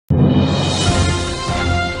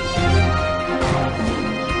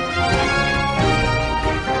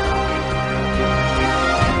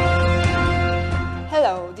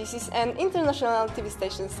This is an international TV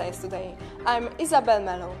station Science Today. I'm Isabel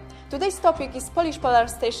Mello. Today's topic is Polish Polar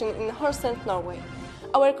Station in Hornsund, Norway.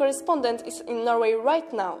 Our correspondent is in Norway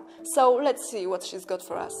right now, so let's see what she's got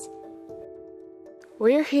for us.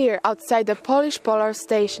 We're here outside the Polish Polar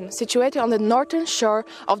Station, situated on the northern shore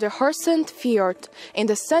of the Hornsund Fjord, in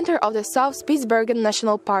the center of the South Spitsbergen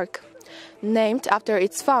National Park. Named after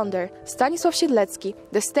its founder, Stanisław Siedlecki,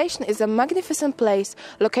 the station is a magnificent place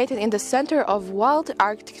located in the center of wild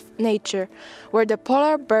Arctic nature, where the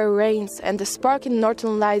polar bear reigns and the sparkling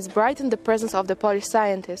northern lights brighten the presence of the Polish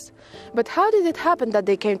scientists. But how did it happen that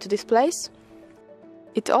they came to this place?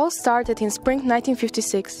 It all started in spring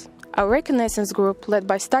 1956. A reconnaissance group led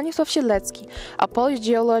by Stanisław Siedlecki, a Polish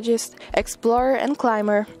geologist, explorer and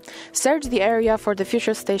climber, searched the area for the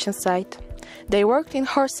future station site. They worked in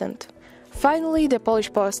Hornsund. Finally, the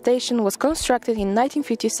Polish Polar Station was constructed in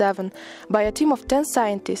 1957 by a team of 10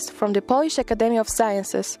 scientists from the Polish Academy of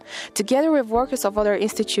Sciences, together with workers of other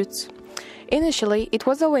institutes. Initially, it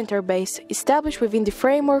was a winter base, established within the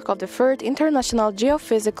framework of the Third International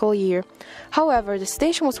Geophysical Year. However, the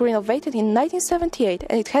station was renovated in 1978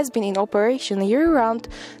 and it has been in operation year-round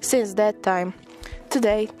since that time.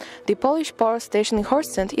 Today, the Polish Polar Station in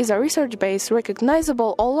Hornsund is a research base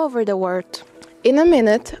recognizable all over the world. In a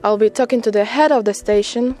minute, I'll be talking to the head of the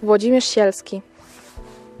station, Siedlecki.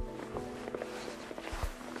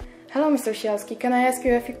 Hello, Mr. Siedlecki. Can I ask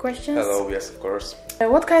you a few questions? Hello, yes, of course.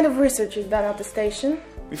 What kind of research is done at the station?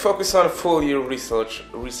 We focus on full-year research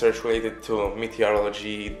related to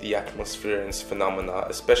meteorology, the atmosphere and its phenomena,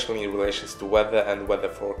 especially in relation to weather and weather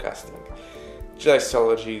forecasting.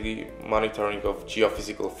 Geology, the monitoring of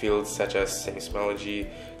geophysical fields such as seismology,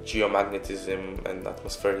 geomagnetism and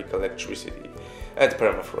atmospheric electricity, and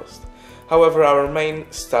permafrost. However, our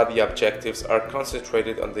main study objectives are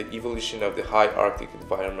concentrated on the evolution of the high Arctic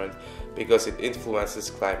environment because it influences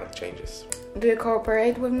climate changes. Do you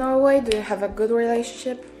cooperate with Norway? Do you have a good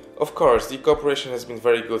relationship? Of course, the cooperation has been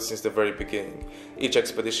very good since the very beginning. Each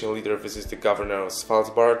expedition leader visits the governor of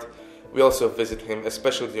Svalbard. We also visit him,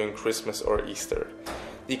 especially during Christmas or Easter.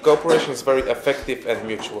 The cooperation is very effective and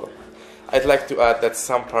mutual. I'd like to add that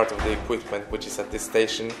some part of the equipment which is at this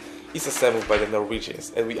station is assembled by the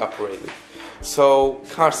Norwegians and we operate it. So,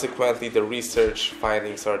 consequently, the research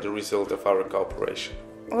findings are the result of our cooperation.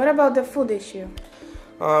 What about the food issue?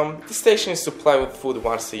 The station is supplied with food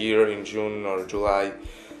once a year in June or July.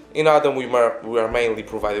 In autumn, we are mainly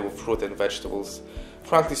provided with fruit and vegetables.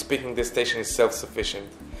 Frankly speaking, the station is self-sufficient.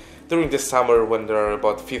 During the summer, when there are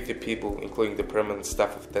about 50 people, including the permanent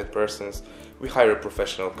staff of 10 persons, we hire a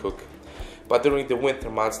professional cook. But during the winter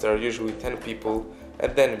months, there are usually 10 people,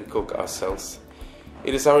 and then we cook ourselves.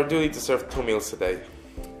 It is our duty to serve 2 meals a day.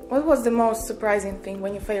 What was the most surprising thing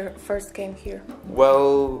when you first came here?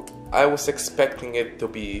 Well, I was expecting it to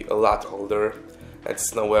be a lot colder and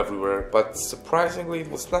snow everywhere, but surprisingly it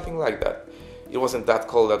was nothing like that. It wasn't that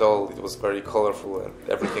cold at all, it was very colorful and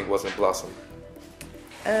everything was in blossom.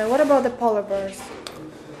 What about the polar bears?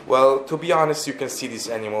 Well, to be honest, you can see these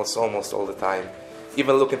animals almost all the time.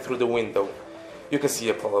 Even looking through the window, you can see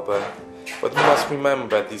a polar bear. But we must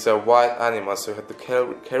remember these are wild animals, so you have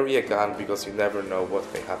to carry a gun because you never know what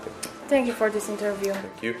may happen. Thank you for this interview.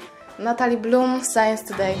 Thank you. Natalie Bloom, Science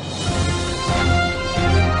Today.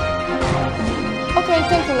 Okay,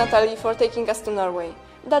 thank you Natalie for taking us to Norway.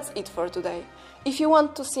 That's it for today. If you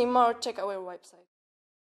want to see more, check our website.